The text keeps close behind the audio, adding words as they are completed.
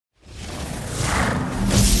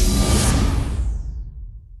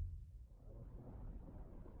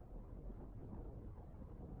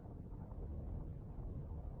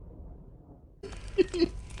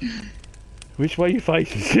Which way you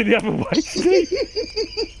facing? See the other way, Steve?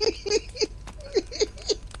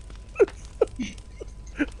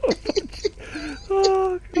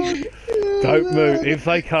 Oh, God. Don't move. If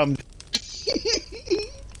they come...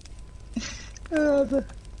 Oh,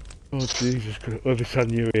 Jesus Christ. All of a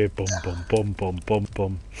sudden you hear bomb, bomb, bomb, bomb, bomb,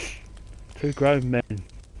 bomb. Two grown men.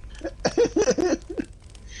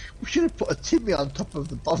 We should have put a Timmy on top of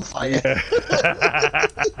the bonfire.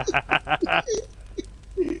 Yeah.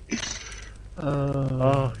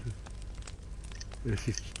 Oh. This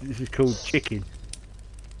is called chicken.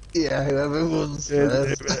 Yeah, whoever runs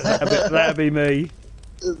first. That'll be me.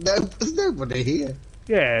 There's nobody here.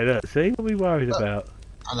 Yeah, look, see? What are we worried about?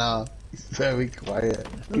 I know. It's very quiet.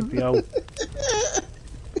 Let's give the old...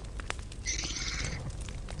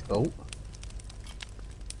 Oh.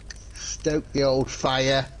 Stoke the old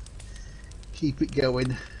fire. Keep it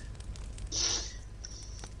going.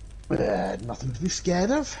 Nothing to be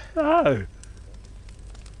scared of. No.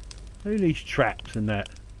 Who needs traps and that?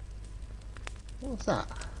 What's that?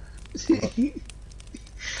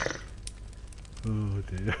 Oh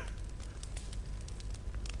dear.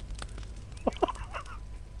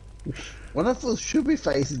 One of us should be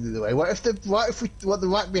facing the other way. What if they're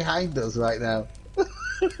right behind us right now?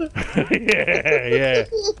 Yeah.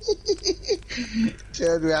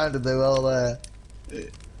 Turn around and they're all there.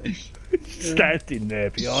 Standing there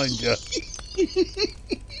behind you.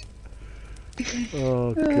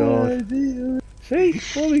 Oh God. See?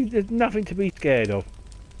 Well, there's nothing to be scared of.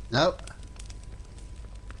 Nope.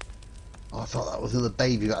 Oh, I thought that was a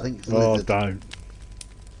baby, but I think it's a Oh, lizard. don't.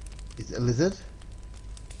 Is it a lizard?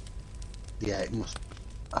 Yeah, it must.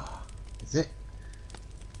 Oh, is it?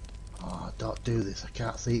 Oh, don't do this. I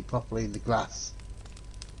can't see it properly in the grass.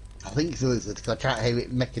 I think it's a lizard because I can't hear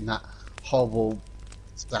it making that horrible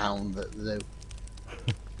sound that they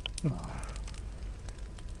do.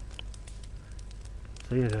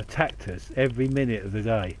 So it attacked us every minute of the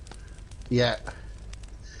day. Yeah.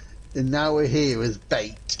 And now we're here as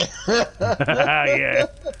bait. Yeah.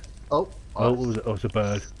 Oh. It's a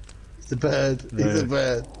bird. It's a bird. Yeah. It's a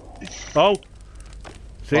bird. Oh.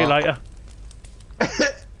 See you later.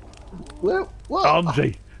 Whoa. Whoa.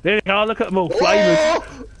 Armsy. There you go. Look at them all. Flamers.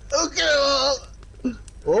 Okay.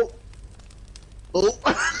 Oh. Oh.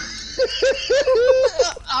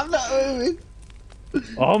 I'm not moving.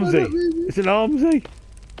 Armsy. It's an Armsy.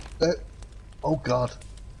 Oh God.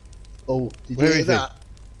 Oh, did you Where hear is that?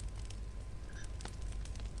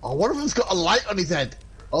 Oh, one of them's got a light on his head.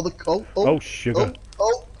 Oh, Oh, sugar.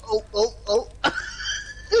 Oh.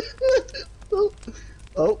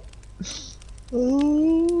 Oh.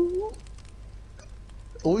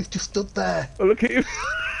 Oh, he's just stood there. Oh, look at him.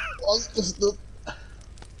 Oh, he's just stood.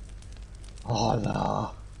 Oh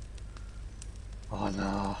no. Oh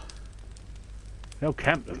no. The old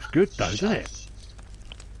camp looks good though, doesn't it?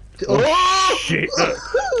 Oh, Shit. Look.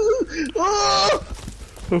 Oh.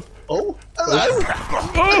 Oh. Hello.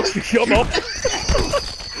 Oh, come on.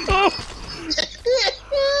 Oh.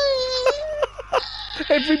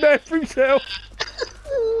 Every man for himself.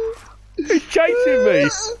 He's chasing me.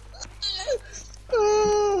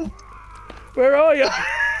 Where are you?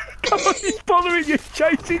 Come on, he's following you,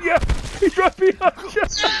 chasing you. He's right behind you.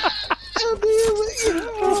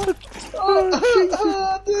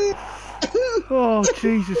 Oh,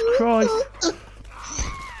 Jesus Christ.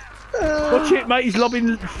 Watch it, mate. He's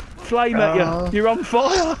lobbing flame at you. You're on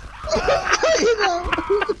fire.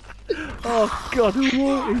 Oh, God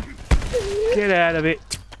almighty. Get out of it.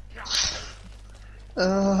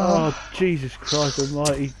 Oh, Jesus Christ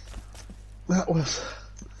almighty. That was...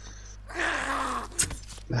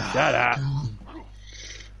 Shut up.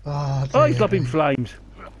 Oh, He's lobbing flames.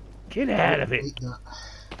 Get out of it.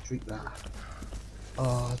 Drink that.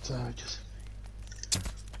 Oh, so just...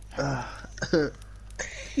 That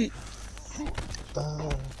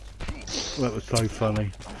was so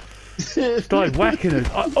funny. Started whacking us.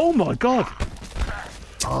 Oh my God.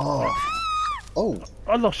 Oh.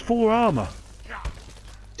 I lost 4 armour.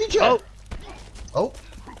 Did you? Oh. Oh.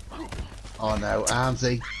 Oh no,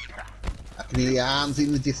 Armsy. I can hear Armsy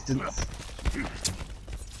in the distance.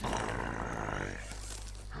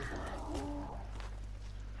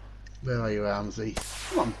 Where are you, Armsy?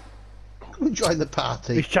 Come on. Come and join the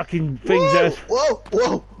party. He's chucking things at us.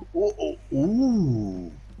 Whoa.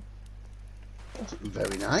 Ooh. That's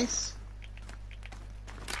very nice.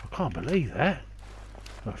 I can't believe that.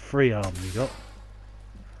 A 3 arm we got.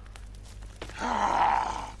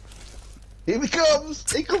 Here he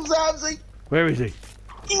comes! Here comes Armsy! Where is he?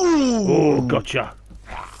 Ooh. Oh, gotcha.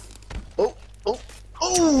 Oh!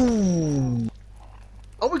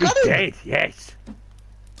 Oh, we got He's him! dead, yes.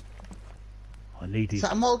 I need Is his. that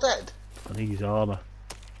them all dead? I need his armour.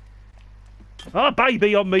 Ah,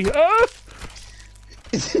 baby on me! Ah!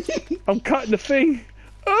 I'm cutting the thing.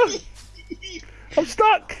 Ah! I'm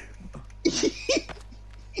stuck.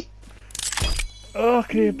 Oh,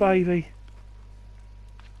 come here, baby.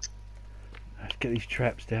 Let's get these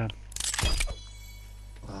traps down.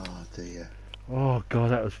 Oh dear. Oh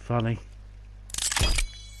God, that was funny.